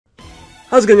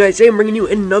How's it going, guys? Today I'm bringing you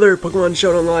another Pokemon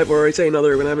Showdown Live, or I say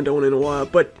another when I haven't done one in a while,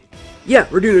 but yeah,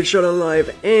 we're doing a Showdown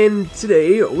Live, and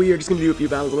today we are just going to do a few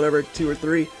battles, whatever, 2 or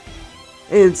 3,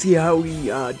 and see how we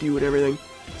do and everything.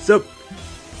 So,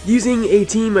 using a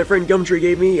team my friend Gumtree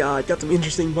gave me, got some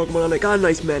interesting Pokemon on it, got a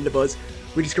nice Mandibuzz,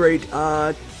 which is great.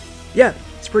 Yeah,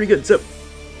 it's pretty good. So,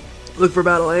 look for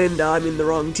battle, and I'm in the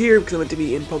wrong tier, because I meant to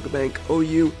be in Pokebank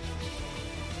OU.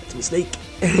 That's a mistake.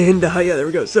 And, yeah, there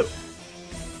we go. So,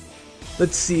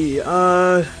 let's see,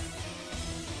 okay.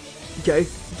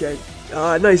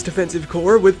 Nice defensive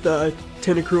core with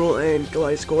Tentacruel and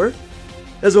Gliscor,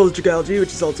 as well as Dragalge, which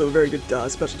is also a very good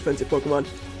special defensive Pokemon.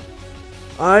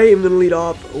 I am going to lead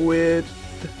off with,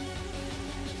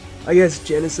 I guess,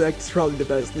 Genesect. It's probably the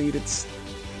best lead.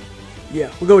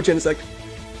 Yeah, we'll go with Genesect.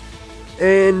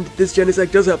 And this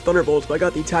Genesect does have Thunderbolts, but I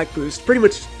got the attack boost, pretty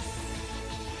much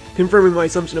confirming my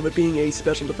assumption of it being a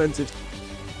special defensive.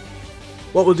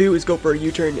 What we'll do is go for a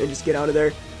U-turn and just get out of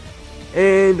there.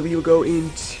 And we will go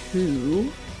into,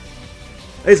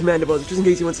 I guess, Mandibuzz, just in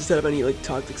case he wants to set up any, like,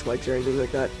 Toxic Spikes or anything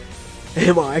like that.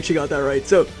 And well, I actually got that right.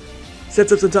 So,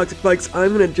 sets up some Toxic Spikes.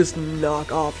 I'm going to just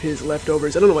knock off his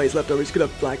leftovers. I don't know why his leftovers could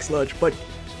have Black Sludge, but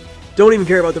don't even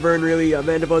care about the burn, really.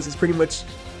 Mandibuzz is pretty much,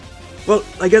 well,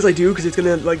 I guess I do, because it's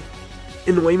going to, like,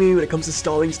 annoy me when it comes to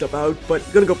stalling stuff out, but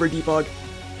I'm going to go for a Defog,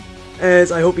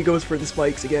 as I hope he goes for the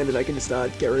Spikes again, and I can just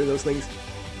get rid of those things.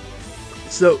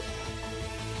 So,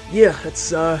 yeah,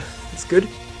 that's good.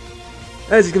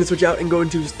 As he's going to switch out and go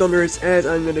into his Thundurus, as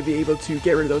I'm going to be able to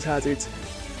get rid of those hazards.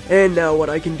 And now what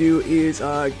I can do is,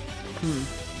 I'm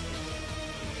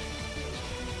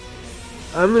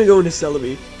going to go into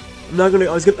Celebi. I'm not going to,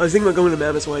 I was thinking about going to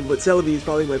Mamoswine, but Celebi is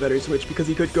probably my better switch, because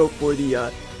he could go for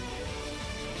the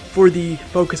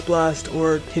Focus Blast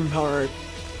or Hidden Power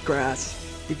Grass,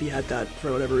 if he had that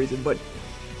for whatever reason, but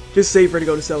just safer to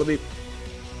go to Celebi.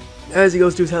 As he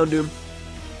goes to his Houndoom.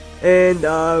 And,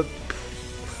 I'm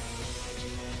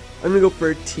gonna go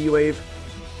for a T-Wave.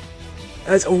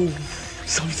 Oh,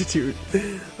 Substitute.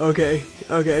 Okay,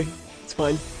 it's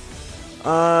fine.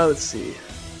 Let's see.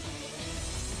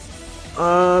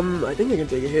 I think I can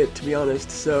take a hit, to be honest,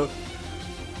 so.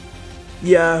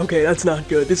 Yeah, okay, that's not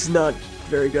good. This is not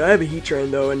very good. I have a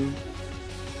Heatran, though, and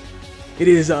it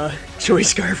is,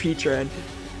 Choice Scarf Heatran,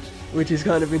 which is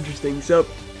kind of interesting, so.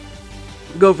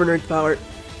 Go for Nerf Power.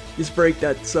 Just break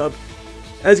that sub.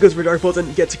 As he goes for Dark Pulse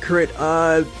and gets a crit.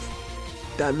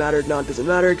 That mattered not, doesn't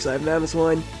matter, because I have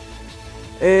Mamoswine.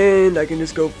 And I can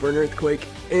just go for an Earthquake.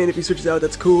 And if he switches out,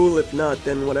 that's cool. If not,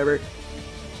 then whatever.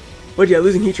 But yeah,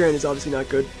 losing Heatran is obviously not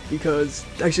good, because,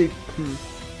 actually,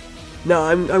 no,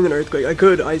 I'm gonna Earthquake. I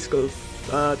could Icicle,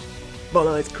 well,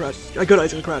 no, Icicle Crash. I could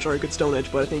Icicle Crash, or I could Stone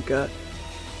Edge, but I think,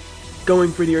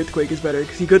 going for the Earthquake is better,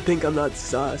 because he could think I'm not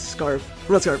not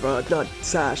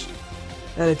sashed,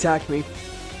 and attack me.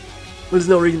 There's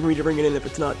no reason for me to bring it in if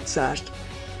it's not sashed,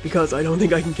 because I don't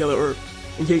think I can kill it, or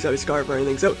in case I was Scarf or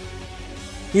anything. So,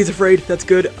 he's afraid, that's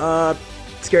good.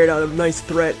 Scared out of him, nice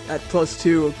threat at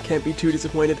 +2, can't be too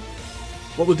disappointed.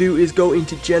 What we'll do is go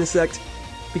into Genesect,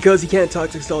 because he can't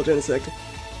Toxic Stall Genesect,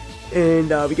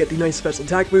 and we get the nice special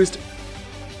attack boost.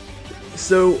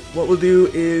 So, what we'll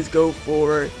do is go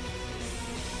for,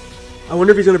 I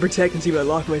wonder if he's going to protect and see what I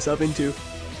locked myself into.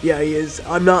 Yeah, he is.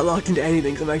 I'm not locked into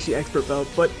anything, because I'm actually Expert Belt,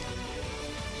 but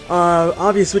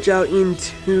obvious switch out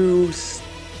into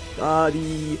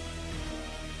the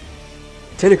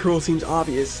Tentacruel seems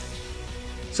obvious,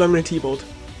 so I'm going to T-Bolt.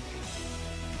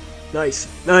 Nice.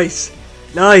 The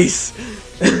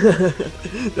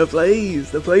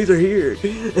plays are here.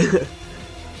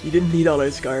 You didn't need all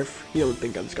that Scarf. You don't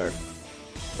think I'm Scarf.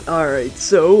 Alright,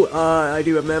 so, I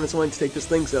do have Mamoswine to take this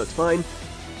thing, so it's fine.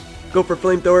 Go for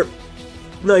Flamethrower.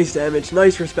 Nice damage,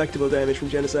 nice respectable damage from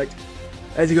Genesect.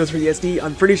 As he goes for the SD,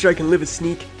 I'm pretty sure I can live a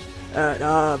Sneak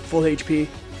at, full HP.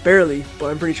 Barely,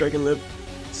 but I'm pretty sure I can live.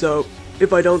 So,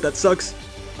 if I don't, that sucks.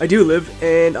 I do live,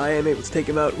 and I am able to take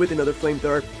him out with another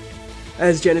Flamethrower,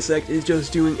 as Genesect is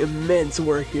just doing immense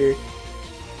work here.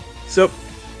 So,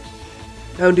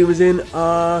 Houndoom is in,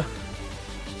 I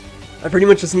pretty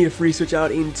much just need a free switch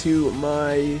out into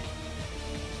my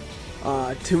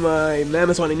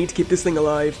Mamoswine. I need to keep this thing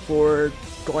alive for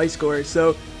Gliscor,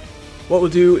 so what we'll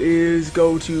do is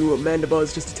go to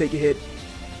Mandibuzz just to take a hit.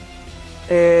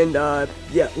 And,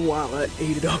 yeah, wow, that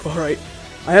ate it up, alright.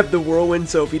 I have the Whirlwind,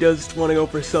 so if he does want to go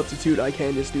for a Substitute, I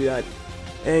can just do that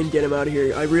and get him out of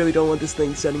here. I really don't want this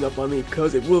thing setting up on me,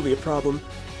 because it will be a problem.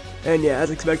 And yeah, as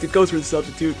expected, goes for the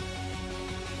Substitute.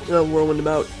 Whirlwind him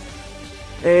out.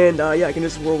 And, yeah, I can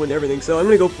just Whirlwind everything. So I'm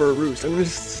going to go for a Roost. I'm going to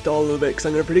just stall a little bit, because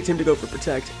I'm going to predict him to go for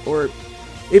Protect. Or,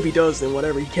 if he does, then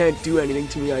whatever. He can't do anything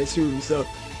to me, I assume. So,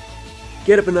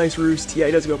 get up a nice roost. Yeah,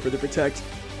 he does go for the protect.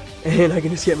 And I can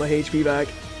just get my HP back.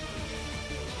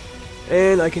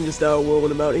 And I can just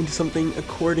whirlwind him out into something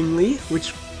accordingly,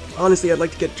 which honestly I'd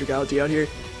like to get Dragalge out here.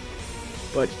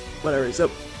 But whatever,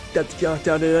 so that's knocked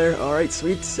out of there. Alright,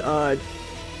 sweet.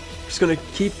 Just gonna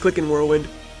keep clicking Whirlwind,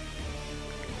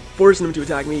 forcing him to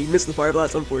attack me. Missed the Fire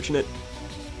Blast, unfortunate.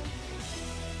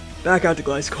 Back out to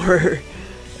Gliscor.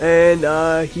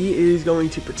 And he is going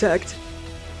to protect.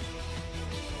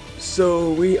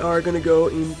 So we are gonna go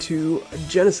into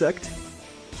Genesect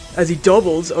as he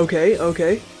doubles. Okay,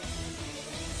 okay.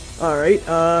 Alright,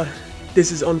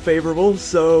 this is unfavorable,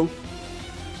 so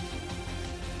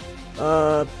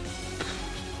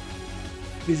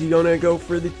is he gonna go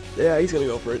for the... Yeah, he's gonna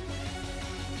go for it.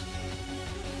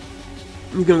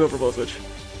 He's gonna go for Volt Switch.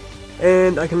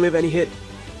 And I can live any hit.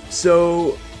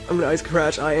 So I'm gonna Ice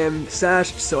Crash. I am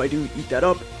sashed, so I do eat that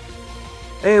up.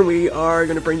 And we are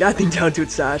gonna bring that thing down to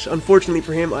its sash. Unfortunately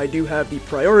for him, I do have the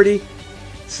priority,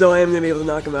 so I am gonna be able to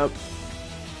knock him out.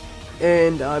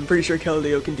 And I'm pretty sure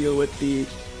Keldeo can deal with the...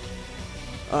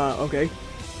 okay.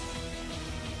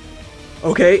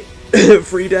 Okay.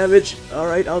 Free damage.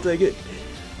 Alright, I'll take it.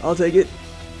 I'll take it.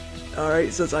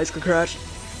 Alright, so it's Ice Crash.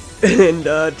 And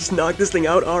just knock this thing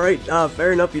out. Alright,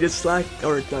 fair enough. You just slacked,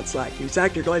 or not slacked, you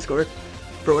sacked your Gliscor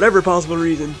for whatever possible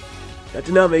reason. That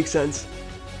did not make sense.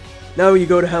 Now you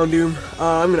go to Houndoom.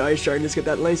 I'm gonna Ice Shard and just get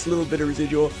that nice little bit of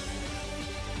residual.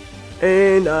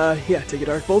 And yeah, take a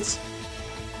Dark Bolts.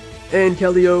 And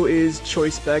Keldeo is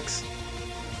Choice Specs.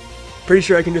 Pretty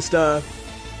sure I can just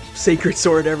Sacred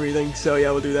Sword everything, so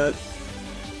yeah, we'll do that.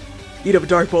 Eat up a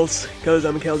Dark Pulse, because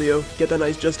I'm a Keldeo. Get that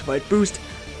nice justified boost.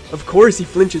 Of course he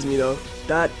flinches me though.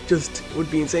 That just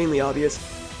would be insanely obvious.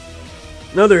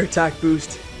 Another attack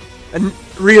boost. And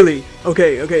really,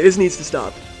 okay, this needs to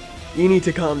stop. You need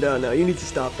to calm down now. You need to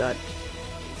stop that.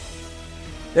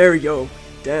 There we go.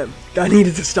 Damn. That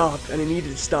needed to stop, and it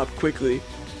needed to stop quickly.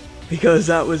 Because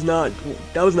that was not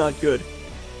good.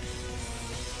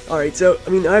 Alright, so, I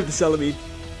mean, I have the Celebi.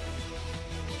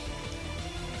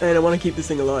 And I want to keep this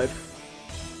thing alive.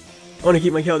 I want to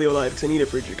keep my Keldeo alive, because I need it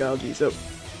for Dragalge, so...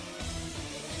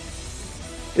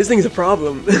 This thing's a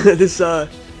problem. This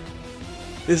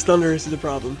Thundurus is a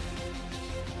problem.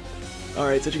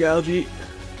 Alright, so Dragalge.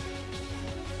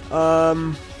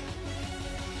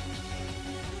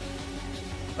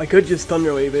 I could just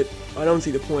Thunder Wave it. I don't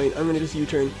see the point. I'm gonna just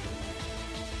U-turn.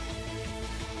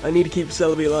 I need to keep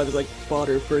Celebi alive as like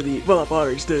fodder for the... Well, not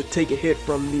fodder, just to take a hit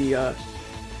from the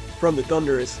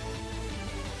Thundurus.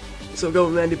 So go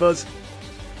with Mandibuzz.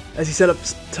 As he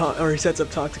sets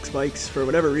up Toxic Spikes for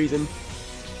whatever reason.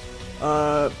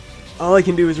 All I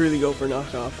can do is really go for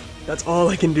knockoff. That's all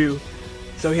I can do.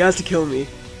 So he has to kill me.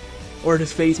 Or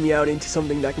just phase me out into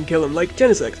something that can kill him, like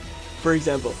Genesect, for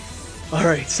example.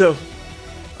 Alright, so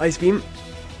Ice Beam.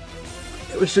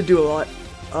 It should do a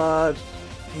lot.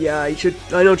 Yeah, he should.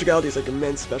 I know Dragalge is like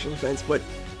immense special defense, but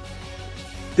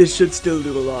this should still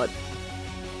do a lot.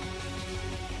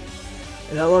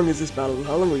 And how long is this battle?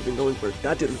 How long have we been going for?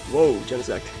 That didn't. Whoa,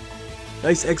 Genesect.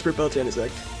 Nice Expert Belt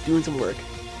Genesect. Doing some work.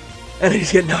 And I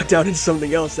just get knocked out into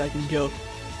something else that can kill.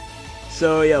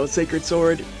 So yeah, with Sacred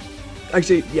Sword.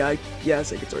 Actually, yeah,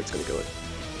 Sacred Sword's gonna kill it.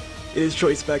 It is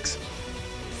Choice Specs.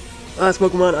 Last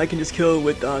Pokemon I can just kill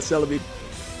with Celebi.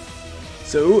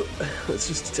 So, let's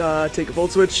just take a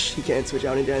Volt Switch. He can't switch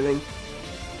out into anything.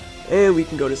 And we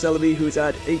can go to Celebi, who's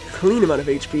at a clean amount of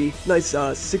HP. Nice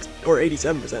 6 or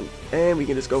 87%. And we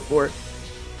can just go for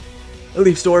a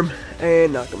Leaf Storm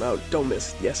and knock him out. Don't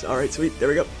miss. Yes, alright, sweet. There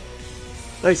we go.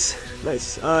 Nice,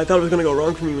 nice. I thought it was going to go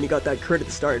wrong for me when he got that crit at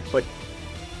the start, but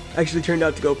actually turned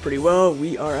out to go pretty well.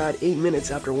 We are at 8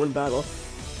 minutes after one battle,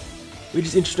 which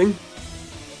is interesting.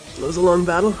 It was a long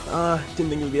battle. Didn't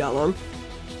think it would be that long.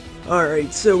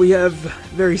 Alright, so we have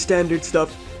very standard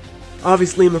stuff.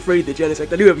 Obviously, I'm afraid of the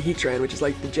Genesect. I do have a Heatran, which is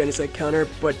like the Genesect counter,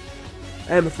 but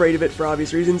I am afraid of it for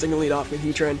obvious reasons. I'm going to lead off with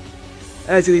Heatran.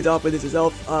 As he leads off with his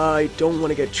Elf, I don't want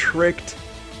to get tricked.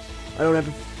 I don't have...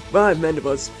 Well, I have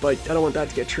Mandibuzz, but I don't want that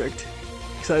to get tricked.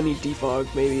 Because I need Defog,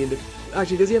 maybe, into...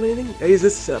 Actually, does he have anything? I use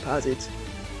this to set up hazards.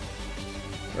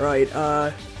 Alright,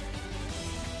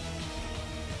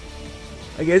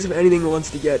 I guess if anything wants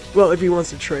to get... Well, if he wants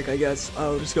to trick, I guess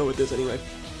I'll just go with this anyway.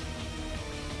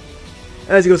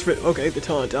 As he goes for... Okay, the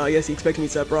taunt. I guess he expects me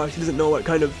to set rocks. He doesn't know what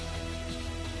kind of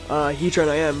Heatran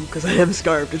I am, because I am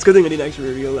Scarfed. It's a good thing I didn't actually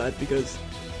reveal that, because...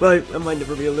 Well, I might have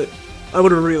revealed it. I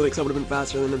would have revealed it because I would have been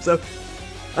faster than him, so...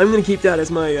 I'm gonna keep that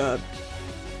as my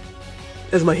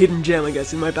hidden gem, I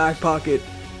guess, in my back pocket,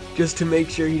 just to make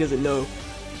sure he doesn't know.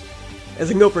 As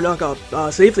I can go for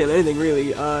knockoff safely on anything,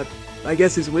 really. I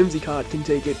guess his Whimsicott can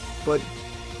take it, but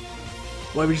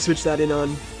Why would you switch that in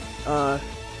on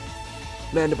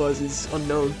Mandibuzz is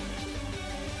unknown.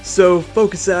 So,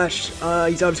 Focus Sash,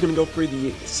 he's obviously going to go for the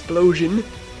Explosion.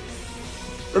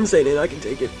 I'm saying it, I can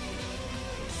take it.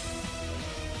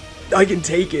 I can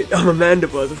take it. I'm a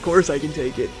Mandibuzz, of course I can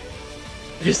take it.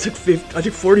 I just took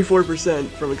 44%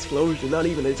 from Explosion, not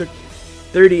even. I took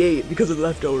 38 because of the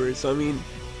leftovers, so I mean,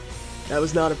 that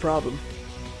was not a problem.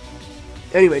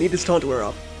 Anyway, I need this Taunt to wear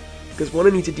off. Because 1, I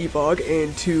need to defog,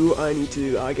 and 2, I need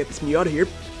to get this Mew out of here.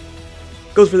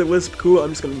 Goes for the Wisp, cool, I'm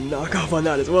just going to knock off on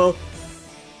that as well.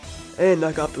 And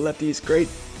knock off the lefties, great.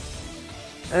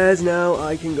 As now,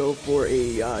 I can go for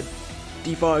a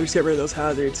defog, just get rid of those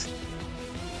hazards.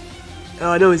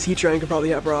 I know his Heatran could probably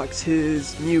have rocks,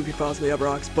 his Mew could possibly have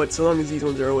rocks, but so long as these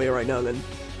ones are away right now, then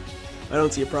I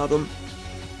don't see a problem.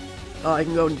 I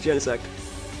can go into Genesect.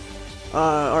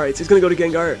 Alright, so he's gonna go to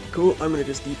Gengar, cool, I'm gonna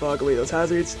just defog away those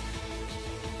hazards.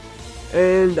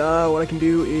 And what I can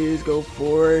do is go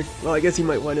for, well, I guess he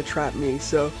might want to trap me,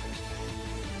 so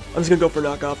I'm just gonna go for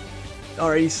knockoff.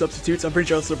 Alright, he substitutes, I'm pretty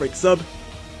sure I'll still break sub.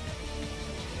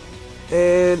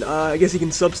 And I guess he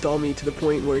can sub-stall me to the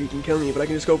point where he can kill me, but I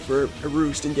can just go for a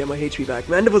Roost and get my HP back.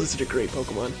 Mandibuzz is such a great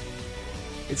Pokemon.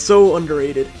 It's so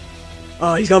underrated.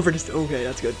 He's gone for just, okay,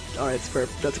 that's good. Alright, that's fair.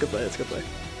 That's a good play, that's a good play.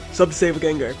 Sub to save a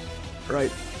Gengar.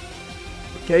 Right.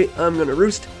 Okay, I'm gonna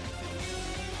Roost.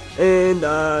 And,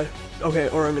 okay,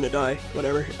 or I'm gonna die.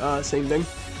 Whatever. Same thing.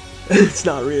 It's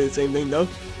not really the same thing, though.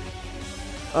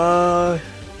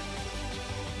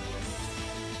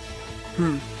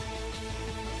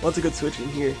 What's a good switch in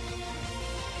here?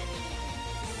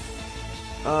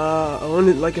 I want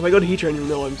to, like, if I go to Heatran, you'll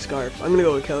know I'm Scarf. I'm gonna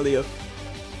go with Keldeo.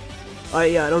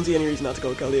 Yeah, I don't see any reason not to go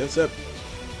with Keldeo, so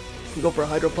go for a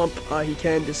Hydro Pump. He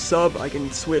can just sub. I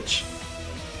can switch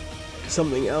to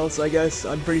something else, I guess.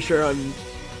 I'm pretty sure I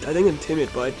think I'm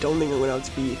timid, but I don't think I'm gonna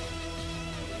outspeed.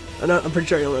 I'm pretty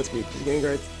sure I don't outspeed, because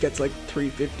Gengar gets like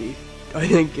 350. I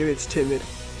think if it's timid.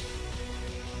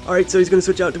 Alright, so he's gonna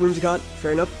switch out to Whimsicott.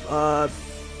 Fair enough.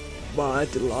 Wow,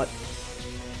 that did a lot.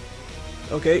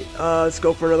 Okay, let's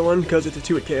go for another one, because it's a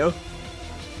 2-hit KO.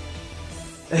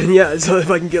 And yeah, so if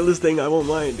I can kill this thing, I won't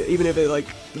mind. Even if it, like,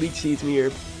 Leech Seeds me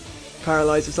or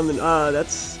Paralyzed or something,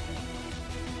 that's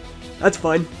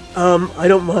fine. I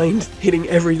don't mind hitting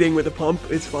everything with a pump,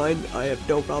 it's fine. I have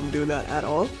no problem doing that at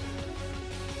all.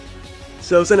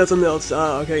 So, send out something else.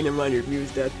 Okay, never mind, your Mew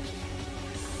is dead.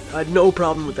 I had no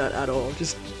problem with that at all.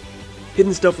 Just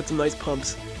hitting stuff with some nice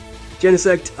pumps.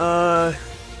 Genesect,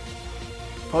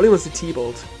 probably wants to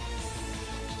T-Bolt.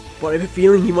 But I have a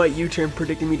feeling he might U-turn,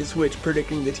 predicting me to switch,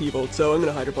 predicting the T-Bolt, so I'm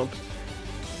gonna Hydro Pump.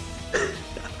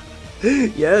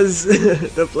 Yes!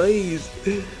 The plays!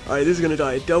 Alright, this is gonna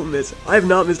die. Don't miss. I have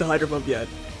not missed a Hydro Pump yet.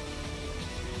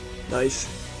 Nice.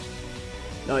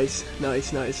 Nice,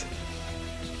 nice, nice.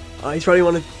 He's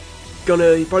probably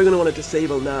gonna want to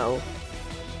disable now.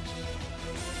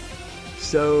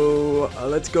 So,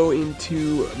 let's go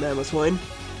into Mamoswine.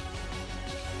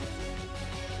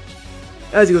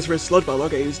 As he goes for a Sludge Bomb.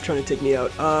 Okay, he's trying to take me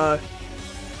out.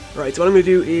 Right, so what I'm going to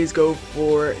do is go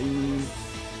for an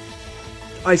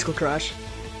Icicle Crash.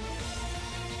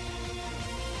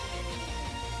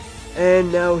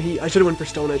 And now I should have went for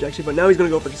Stone Edge actually, but now he's going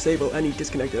to go for Disable, and he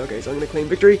disconnected. Okay, so I'm going to claim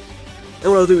victory.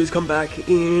 And what I'll do is come back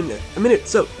in a minute,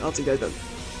 so I'll see you guys then.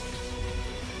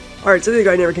 Alright, so the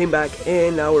guy never came back,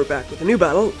 and now we're back with a new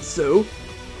battle, so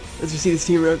let's just see this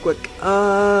team real quick.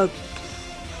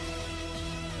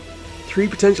 3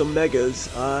 potential Megas,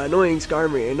 annoying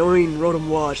Skarmory, annoying Rotom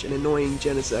Wash, and annoying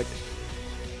Genesect.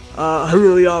 I'm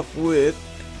gonna lead off with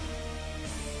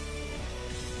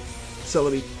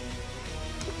Celebi.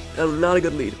 Not a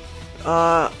good lead.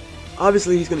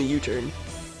 Obviously he's gonna U-turn.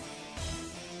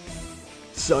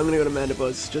 So I'm gonna go to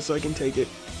Mandibuzz, just so I can take it.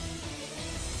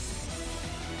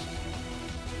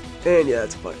 And yeah,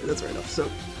 that's fine. That's right enough. So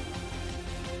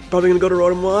probably gonna go to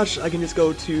Rotom Wash. I can just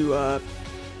go to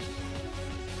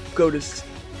Celebi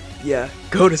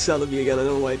again. I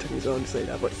don't know why it took me so long to say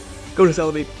that, but go to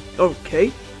Celebi.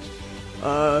 Okay.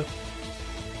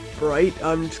 Right.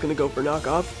 I'm just gonna go for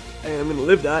knockoff, and I'm gonna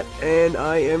live that, and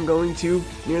I am going to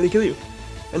nearly kill you,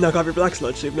 and knock off your Black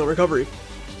Sludge, so you have no recovery.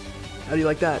 How do you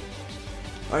like that?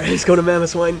 All right, let's go to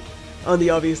Mamoswine on the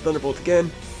obvious Thunderbolt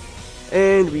again.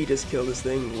 And we just kill this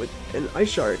thing with an Ice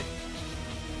Shard.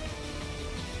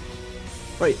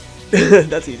 Right.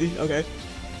 That's easy. Okay.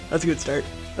 That's a good start.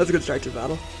 That's a good start to the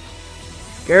battle.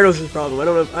 Gyarados is a problem. I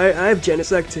don't know if I have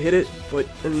Genesect to hit it, but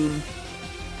I mean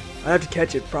I have to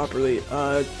catch it properly.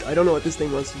 I don't know what this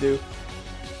thing wants to do.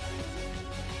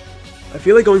 I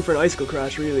feel like going for an Icicle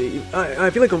Crash, really. I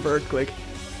feel like going for Earthquake.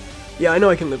 Yeah, I know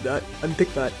I can live that. I'm thick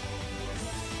fat.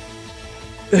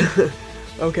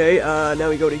 Okay, now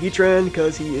we go to Heatran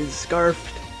because he is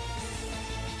scarfed.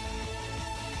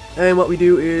 And what we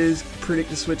do is predict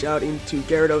the switch out into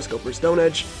Gyarados, go for Stone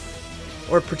Edge.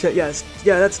 Or pretend, yes,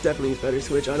 yeah, that's definitely his better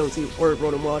switch. I don't see, or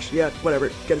Rotom Wash, yeah, whatever,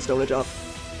 get a Stone Edge off.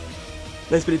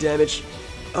 Nice bit of damage.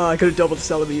 I could have doubled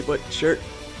Celebi, but sure.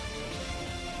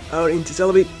 Out into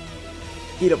Celebi.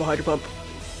 Eat up a Hydro Pump.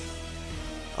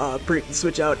 Predict the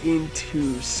switch out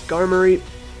into Skarmory.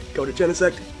 Go to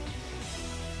Genesect.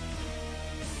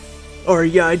 Or,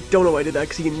 yeah, I don't know why I did that,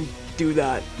 because he can do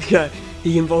that. Yeah,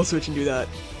 he can Volt Switch and do that.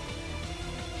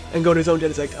 And go to his own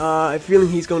Genesect. I have a feeling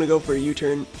he's going to go for a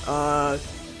U-turn.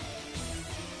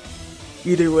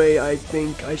 Either way, I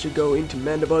think I should go into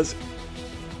Mandibuzz.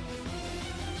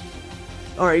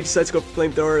 Alright, he decides to go for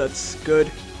Flamethrower, that's good.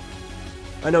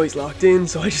 I know he's locked in,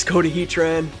 so I just go to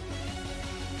Heatran.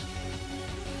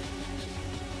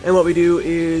 And what we do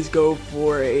is go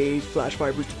for a Flash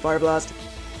Fire Boosted Fire Blast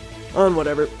on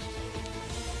whatever.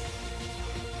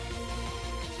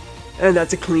 And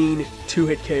that's a clean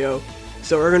 2-hit KO.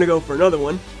 So we're gonna go for another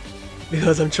one,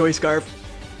 because I'm Choice Scarf.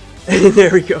 And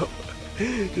there we go.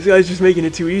 This guy's just making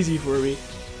it too easy for me.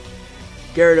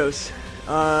 Gyarados.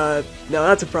 Now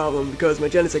that's a problem, because my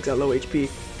Genesect's at low HP.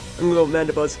 I'm gonna go with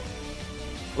Mandibuzz.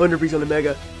 Wonder if he's gonna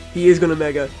Mega. He is gonna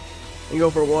Mega. And go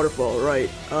for a Waterfall, right.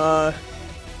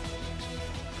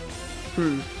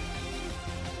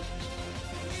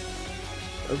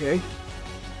 Okay.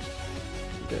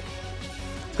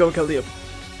 Let's go with Keldeo.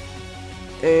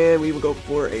 And we will go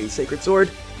for a Sacred Sword,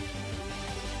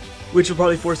 which will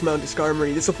probably force him out into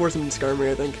Skarmory. This will force him into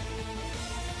Skarmory, I think.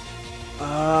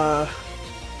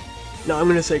 No, I'm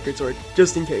gonna Sacred Sword,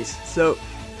 just in case. So,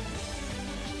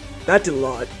 that did a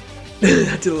lot.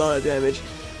 That did a lot of damage.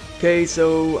 Okay,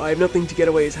 so I have nothing to get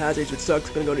away his hazards, which sucks.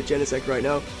 I'm gonna go to Genesect right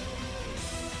now.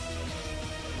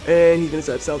 And he's gonna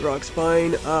set Stealth Rock's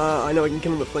fine. I know I can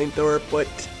kill him with Flamethrower, but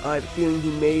I have a feeling he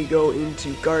may go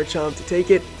into Garchomp to take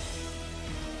it.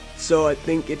 So I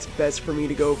think it's best for me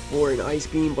to go for an Ice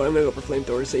Beam, but I'm gonna go for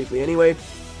Flamethrower safely anyway.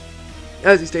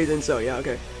 As he stays in, so yeah,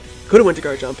 okay. Could've went to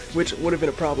Garchomp, which would have been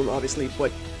a problem, obviously,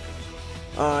 but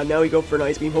now we go for an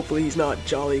Ice Beam. Hopefully he's not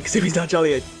Jolly, because if he's not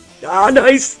Jolly,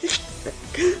 nice!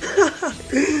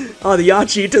 The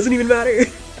Yachi, it doesn't even matter.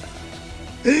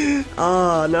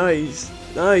 Nice.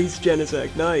 Nice,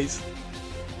 Genesect, nice.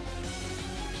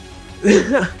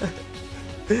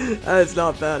 That's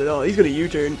not bad at all. He's gonna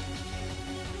U-turn.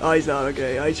 Oh, he's not,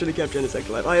 okay. I should have kept Genesect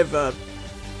alive. I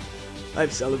have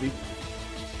Celebi.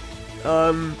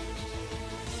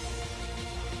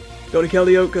 Go to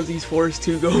Keldeo, because he's forced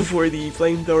to go for the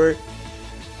Flamethrower.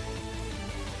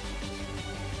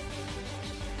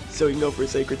 So he can go for a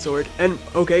Sacred Sword. And,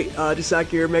 okay, just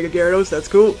sack your Mega Gyarados, that's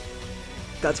cool.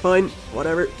 That's fine,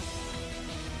 whatever.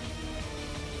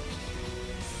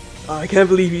 I can't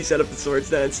believe he set up the Sword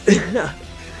Stance.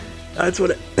 That's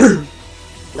what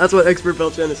that's what Expert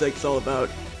Belt Genesect is all about.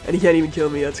 And he can't even kill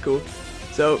me, that's cool.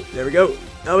 So, there we go.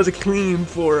 That was a clean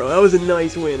 4-0. That was a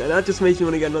nice win. And that just makes me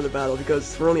want to get another battle,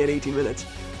 because we're only at 18 minutes.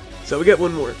 So we get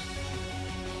one more.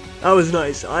 That was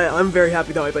nice. I'm very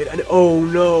happy how I played. And oh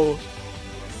no!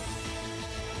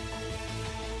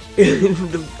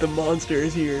 the monster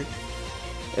is here.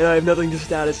 And I have nothing to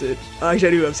status it. Actually,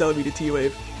 I do have Celebi to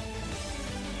T-Wave.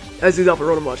 As he's off a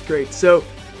Rotom Watch, great. So,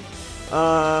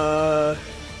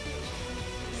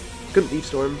 couldn't Leaf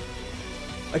Storm.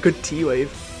 I could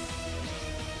T-Wave.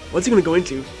 What's he gonna go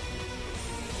into?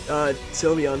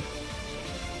 Sylveon.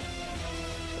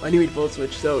 I knew he'd Volt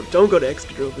Switch, so don't go to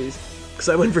Excadrill, please. Because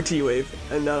I went for T-Wave,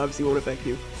 and that obviously won't affect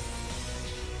you.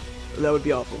 And that would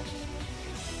be awful.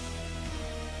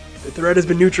 The threat has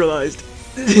been neutralized.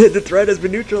 The threat has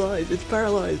been neutralized. It's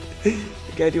paralyzed.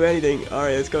 It can't do anything.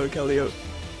 Alright, let's go to Keldeo.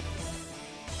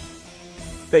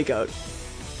 Fake out.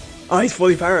 Oh, he's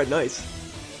fully parried. Nice.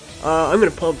 I'm gonna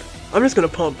pump. I'm just gonna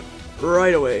pump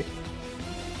right away.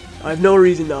 I have no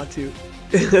reason not to.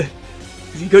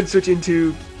 He could switch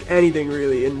into anything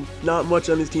really, and not much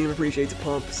on his team appreciates a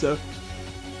pump, so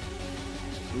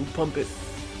we'll pump it.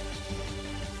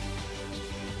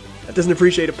 That doesn't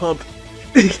appreciate a pump.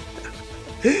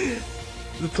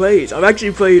 The plays. I've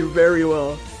actually played very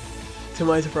well, to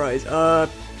my surprise.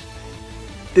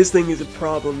 This thing is a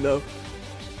problem though.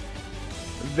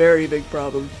 A very big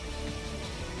problem.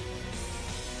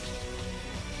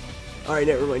 Alright,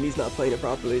 never mind, he's not playing it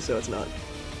properly, so it's not.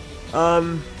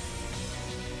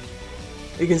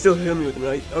 You can still heal me with him,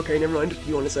 right? Okay, never mind.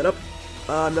 You want to set up?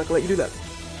 I'm not gonna let you do that.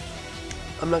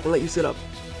 I'm not gonna let you sit up.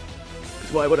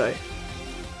 Because why would I?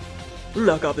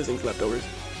 Knock off this thing's leftovers.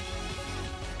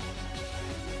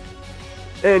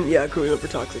 And yeah, cool, we went for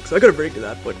Toxic, so I could have breaked to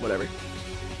that, but whatever.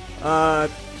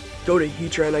 Go to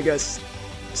Heatran, I guess.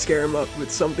 Scare him up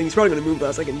with something. He's probably gonna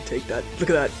Moonblast. I can take that. Look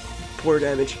at that. Poor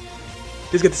damage.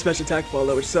 Just get the special attack fall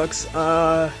though, which sucks.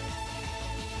 I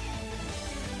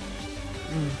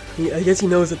guess he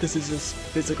knows that this is just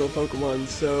physical Pokemon,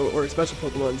 so, or special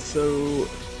Pokemon, so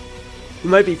he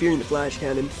might be fearing the Flash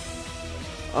Cannon.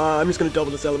 I'm just gonna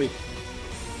double the Celebi.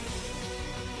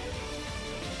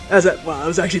 Wow, that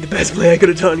was actually the best play I could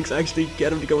have done, because I actually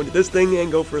get him to go into this thing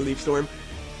and go for a Leaf Storm.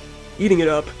 Eating it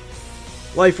up.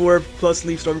 Life Orb plus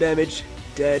Leaf Storm damage.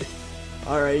 Dead.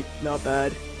 Alright, not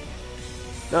bad.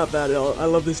 Not bad at all. I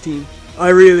love this team. I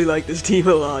really like this team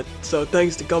a lot. So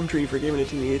thanks to Gumtree for giving it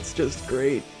to me. It's just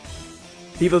great.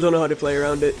 People don't know how to play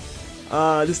around it.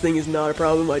 This thing is not a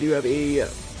problem. I do have a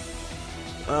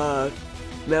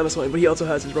Mamoswine, but he also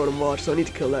has his Rotom Wash, so I need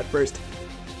to kill that first.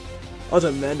 I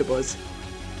also have Mandibuzz.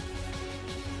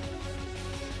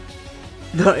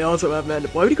 I also have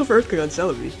Mandibuzz. Why would he go for Earthquake on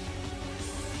Celebi?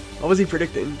 What was he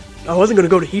predicting? I wasn't going to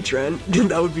go to Heatran.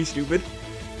 That would be stupid.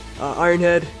 Iron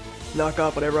Head. Knock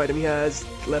off whatever item he has.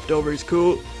 Leftovers,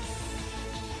 cool.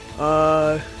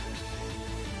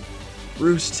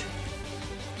 Roost.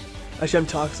 Actually, I'm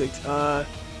Toxic.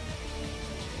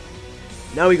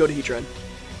 Now we go to Heatran.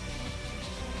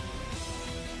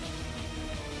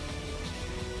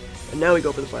 And now we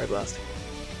go for the Fire Blast.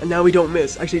 And now we don't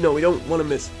miss. Actually, no, we don't want to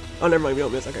miss. Oh, never mind, we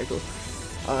don't miss. Okay, cool.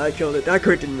 I killed it. That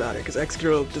crit didn't matter, because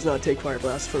Excadrill does not take Fire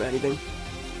Blast from anything.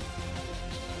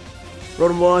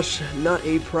 Rotom Wash, not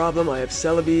a problem. I have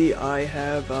Celebi. I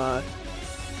have,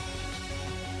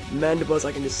 Mandibuzz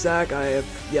I can just sack. I have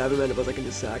a Mandibuzz I can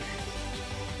just sack.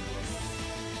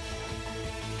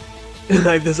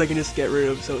 I have this I can just get rid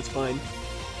of, so it's fine.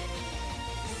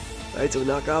 Alright, so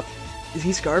knock off. Is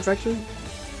he Scarf, actually?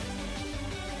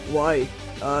 Why?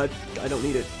 I don't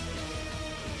need it.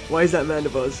 Why is that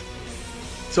Mandibuzz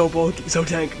so bulky, so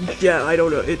tank? Yeah, I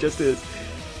don't know, it just is.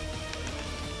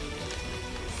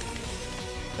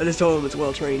 I just told him it's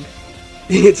well trained.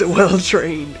 It's a well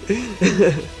trained.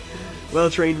 Well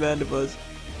trained Mandibuzz.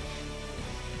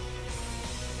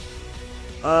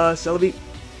 Celebi.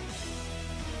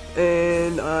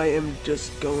 And I am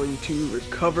just going to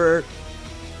recover.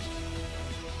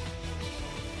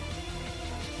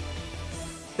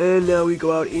 And now we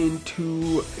go out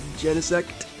into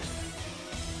Genesect.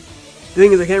 The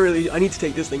thing is, I need to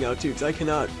take this thing out too, because I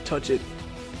cannot touch it.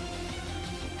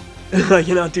 I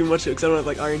cannot do much because I don't have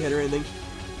like Iron Head or anything.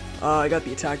 I got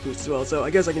the attack boost as well, so I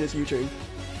guess I can just U-turn.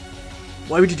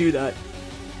 Why would you do that?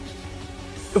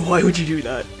 Why would you do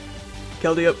that?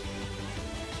 Keldeo up.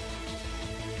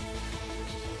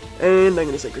 And I'm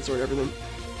gonna Sacred Sword everything.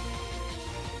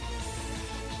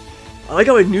 I like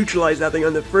how I neutralized that thing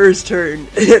on the first turn,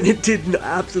 and it did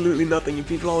absolutely nothing, and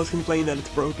people always complain that it's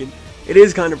broken. It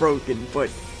is kind of broken, but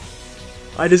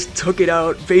I just took it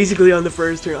out basically on the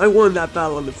first turn. I won that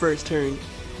battle on the first turn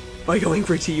by going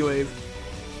for T-Wave.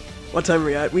 What time are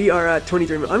we at? We are at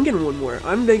 23 minutes. I'm getting one more.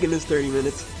 I'm making this 30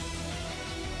 minutes.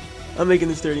 I'm making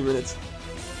this 30 minutes.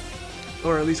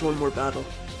 Or at least one more battle.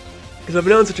 Because I've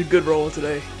been on such a good roll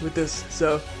today with this,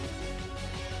 so.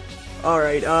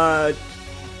 Alright,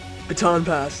 Baton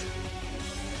Pass.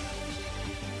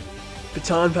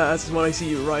 Baton Pass is when I see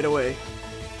you right away.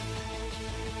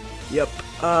 Yep.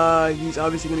 He's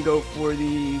obviously going to go for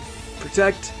the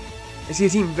Protect. I see a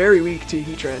team very weak to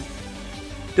Heatran.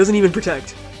 Doesn't even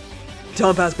Protect.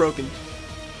 Baton Pass broken.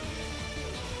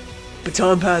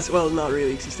 Baton Pass, well, not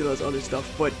really, because he still has other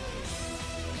stuff, but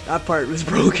that part was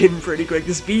broken pretty quick.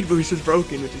 The speed boost was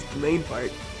broken, which is the main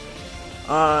part.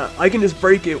 I can just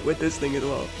break it with this thing as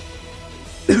well.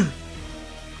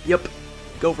 Yep.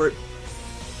 Go for it.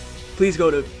 Please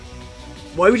go to...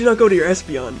 Why would you not go to your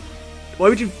Espeon? Why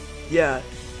would you... Yeah.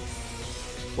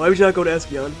 Why would you not go to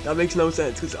Espeon? That makes no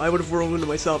sense, because I would have whirlwinded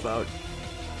myself out.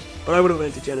 But I would have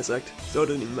went to Genesect, so it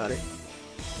doesn't even matter.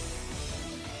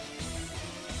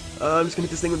 I'm just gonna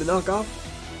hit this thing with the knockoff.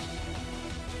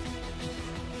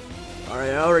 Alright,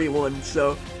 I already won,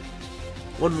 so...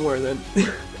 One more then.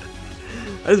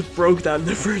 I just broke that in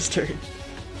the first turn.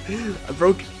 I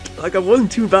broke... Like, I won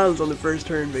 2 battles on the first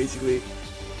turn, basically.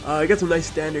 I got some nice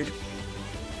standard.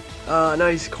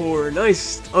 Nice core.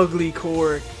 Nice ugly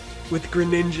core with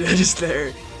Greninja just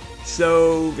there.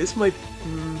 So, this might...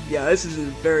 yeah, this is a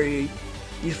very...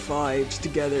 These 5s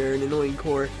together, an annoying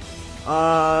core.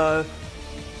 I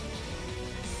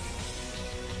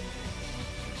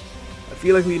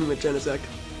feel like leading with Genesect.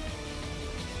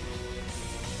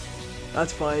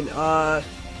 That's fine. I'm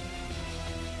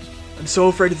so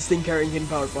afraid of this thing carrying Hidden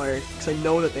Power Fire, because I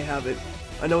know that they have it.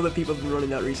 I know that people have been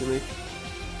running that recently.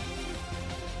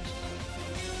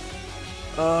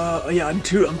 Yeah, I'm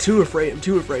too afraid. I'm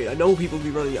too afraid. I know people be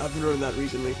running. I've been running that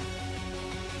recently.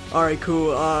 All right,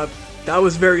 cool. That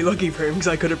was very lucky for him because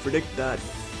I could have predicted that.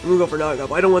 I'm gonna go for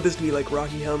knockoff. I don't want this to be like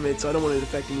Rocky Helmet, so I don't want it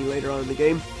affecting me later on in the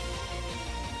game.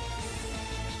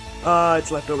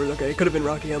 It's leftovers. Okay, it could have been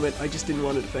Rocky Helmet. I just didn't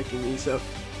want it affecting me, so.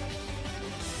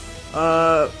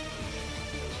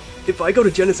 If I go to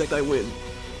Genesect, I win.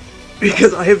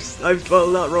 Because well,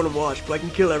 not Rotom Wash, but I can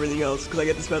kill everything else because I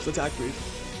get the special attack boost.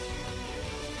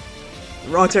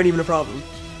 Rocks aren't even a problem.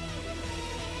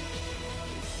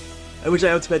 I wish I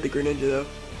outsped the Greninja though.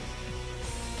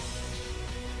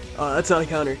 That's not a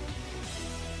counter.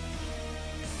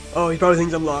 Oh, he probably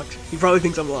thinks I'm locked. He probably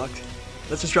thinks I'm locked.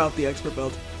 Let's just drop the expert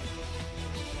belt.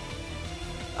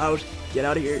 Out. Get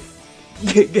out of here.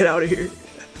 Get out of here.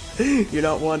 You're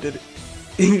not wanted.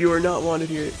 You are not wanted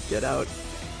here. Get out.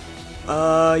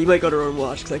 You might go to Rotom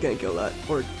Wash because I can't kill that.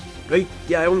 Or, wait,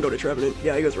 yeah, I wouldn't go to Trevenant.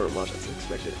 Yeah, he goes Rotom Wash. That's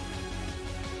expected.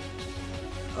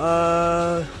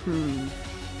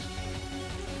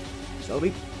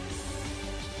 Celebi.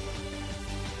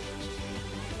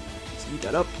 Let's eat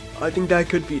that up. I think that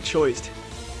could be choiced.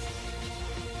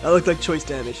 That looked like choice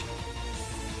damage.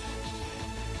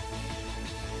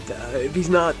 If he's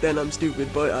not, then I'm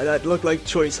stupid, but that looked like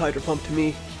choice Hydro Pump to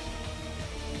me.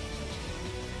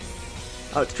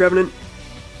 Out to Trevenant.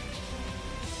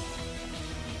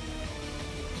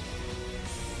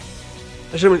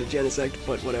 I should have went to Genesect,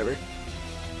 but whatever.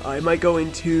 I might go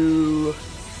into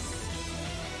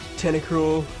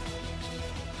Tentacruel.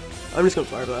 I'm just gonna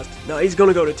Fire Blast. No, he's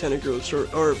gonna go to Tentacruel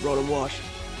or Rotom Wash.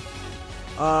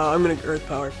 I'm gonna Earth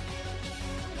Power.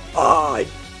 Ah,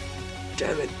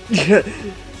 damn it.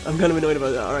 I'm kind of annoyed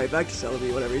about that. Alright, back to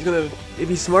Celebi, whatever. He's gonna, if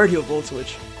he's smart, he'll Volt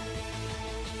Switch.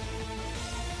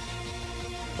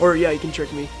 Or, yeah, he can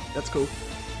trick me. That's cool.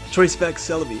 Choice Specs,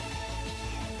 Celebi.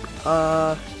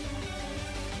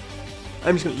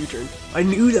 I'm just gonna U-turn. I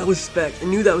knew that was Specs. I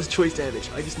knew that was choice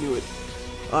damage. I just knew it.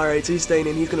 Alright, so he's staying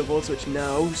in. He's gonna Volt Switch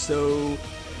now, so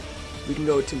we can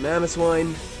go to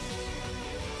Mamoswine.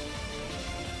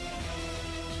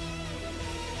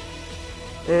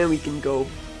 And we can go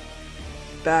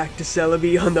back to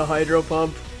Celebi on the Hydro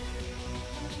Pump.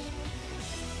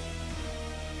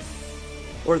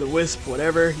 Or the Wisp,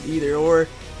 whatever, either or.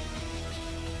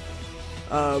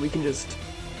 We can just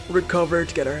recover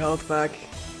to get our health back.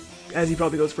 As he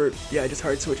probably goes for, yeah, just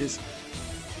hard switches.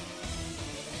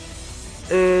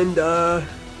 And, I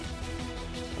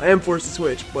am forced to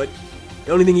switch, but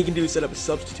the only thing he can do is set up a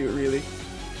substitute, really.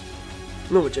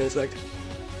 No, with Genesect.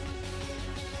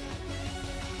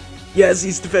 Yes,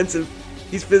 he's defensive.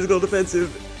 He's physical defensive.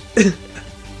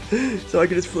 So I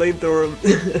can just flamethrower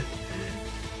him.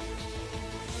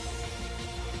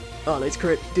 Oh, nice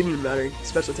crit. Didn't even matter.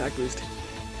 Special attack boost.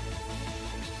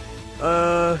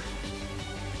 I'm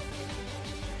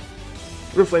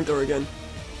gonna flamethrower again.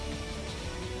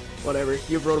 Whatever.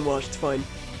 You have Rotom Wash. It's fine.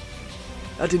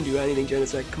 That didn't do anything,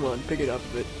 Genesect. Come on, pick it up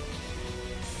a bit.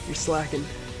 You're slacking.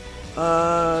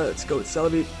 Let's go with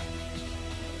Celebi.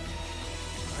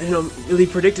 I don't know. Will he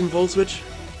predict in Volt Switch?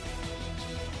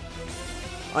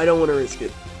 I don't want to risk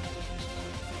it.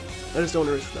 I just don't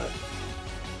want to risk that.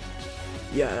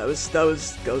 Yeah, that was good.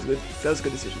 That was a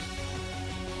good decision.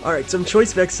 All right, some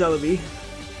Choice Vex Celebi.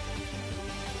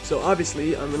 So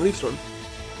obviously, I'm gonna Leaf Storm.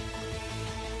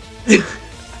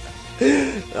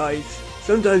 Nice.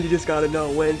 Sometimes you just gotta know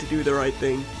when to do the right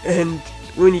thing, and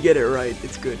when you get it right,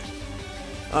 it's good.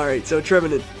 All right, so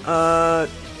Trevenant. I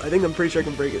think I'm pretty sure I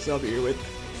can break this up here with.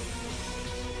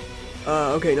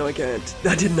 Okay, no, I can't.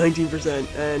 That did 19%,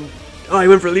 and oh, I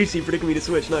went for Leech Seed, predicting me to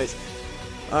switch. Nice.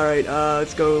 All right,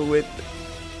 let's go with.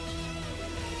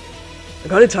 I'm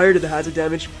kind of tired of the hazard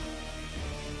damage,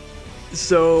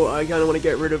 so I kind of want to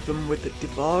get rid of them with the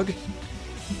Defog.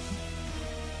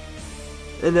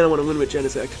 And then I want to win with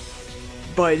Genesect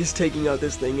by just taking out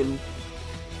this thing and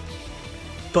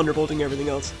Thunderbolting everything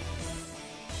else.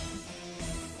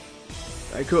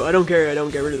 Alright, cool. I don't care. I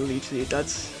don't get rid of the Leech Seed.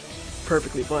 That's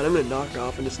perfectly fine. I'm going to knock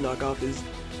off and just knock off his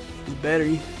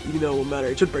battery, even though it won't matter.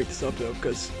 It should break this up though,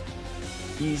 because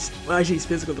he's, well, actually he's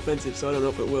physical defensive, so I don't know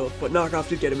if it will. But knockoff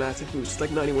did get a massive boost. It's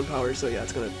like 91 power, so yeah,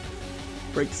 it's going to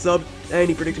break the sub. And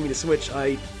he predicted me to switch.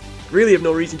 I really have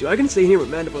no reason to. I can stay here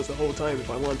with Mandibuzz the whole time if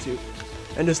I want to.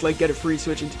 And just like get a free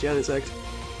switch into Genesect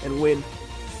and win.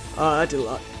 That did a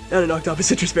lot. And it knocked off his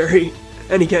Citrus Berry.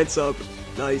 And he can't sub.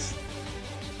 Nice.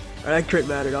 Alright, that crit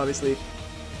mattered, obviously.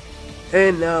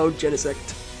 And now Genesect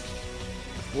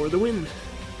for the win.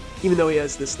 Even though he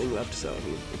has this thing left, so I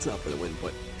mean, it's not for the win,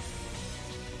 but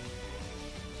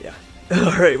yeah.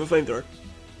 Alright, we'll Flamethrower.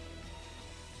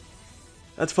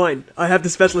 That's fine. I have the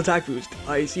special attack boost.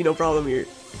 I see no problem here.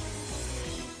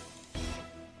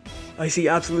 I see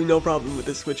absolutely no problem with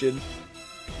this switch in.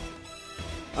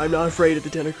 I'm not afraid of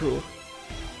the Tentacruel.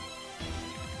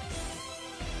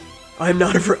 I'm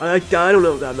not afraid. I don't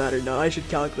know if that mattered. No, I should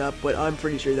calc that, but I'm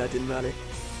pretty sure that didn't matter.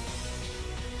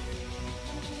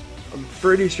 I'm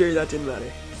pretty sure that didn't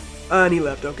matter. And he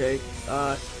left, okay.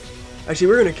 Actually,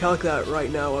 we're gonna calc that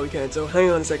right now while we can, so hang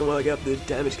on a second while I get up the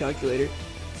damage calculator.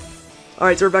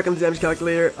 Alright, so we're back on the damage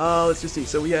calculator. Let's just see.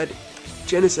 So we had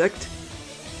Genesect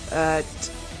at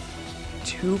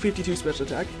 252 special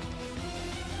attack,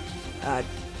 at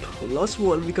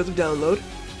 +1 because of download,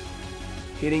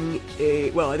 hitting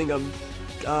a, well, I think I'm,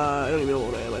 I don't even know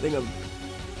what I am. I think I'm,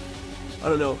 I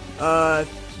don't know. I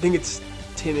think it's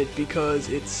timid because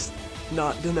it's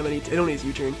not, doesn't have any, it only has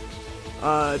U-turn.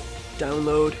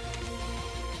 Download,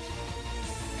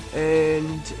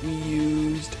 and we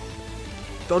used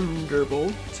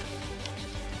Thunderbolt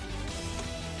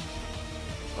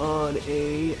on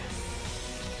a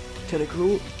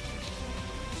Tentacruel.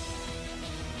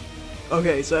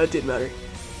 Okay, so that didn't matter.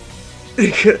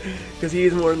 Because he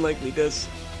is more than likely this.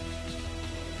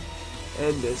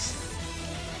 And this.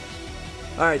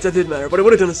 Alright, so that didn't matter, but it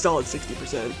would have done a solid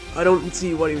 60%. I don't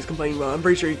see what he was complaining about. I'm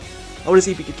pretty sure I want to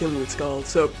see if he could kill me with Skull.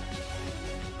 So,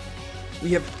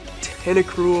 we have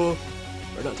Tentacruel,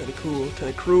 or not Tentacruel,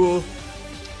 Tentacruel.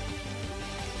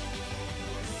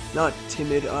 Not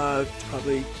timid,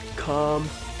 probably calm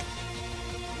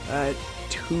at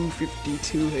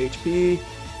 252 HP.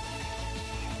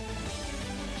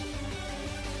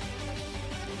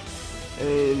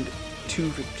 And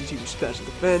 252 special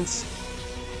defense,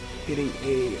 hitting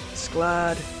a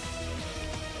Sclad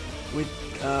with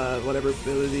whatever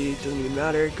ability, doesn't even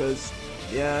matter, because,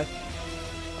 yeah,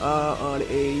 on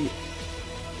a,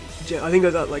 I think I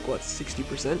was at like, what,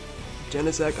 60%?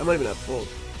 Genesect, I might even have full.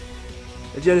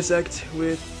 A Genesect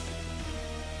with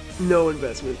no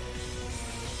investment.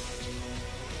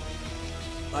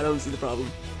 I don't see the problem.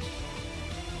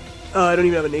 I don't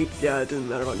even have a yeah, it doesn't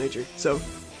matter about nature, so.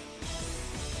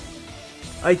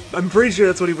 I'm pretty sure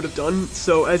that's what he would have done,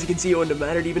 so as you can see it wouldn't have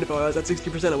mattered. Even if I was at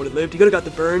 60% I would have lived. He could have got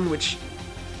the burn, which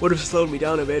would have slowed me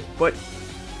down a bit, but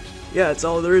yeah, that's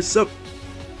all there is. So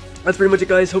that's pretty much it,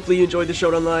 guys. Hopefully you enjoyed the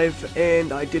Showdown live,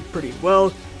 and I did pretty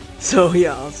well. So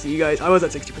yeah, I'll see you guys. I was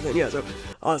at 60%, yeah, so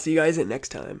I'll see you guys next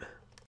time.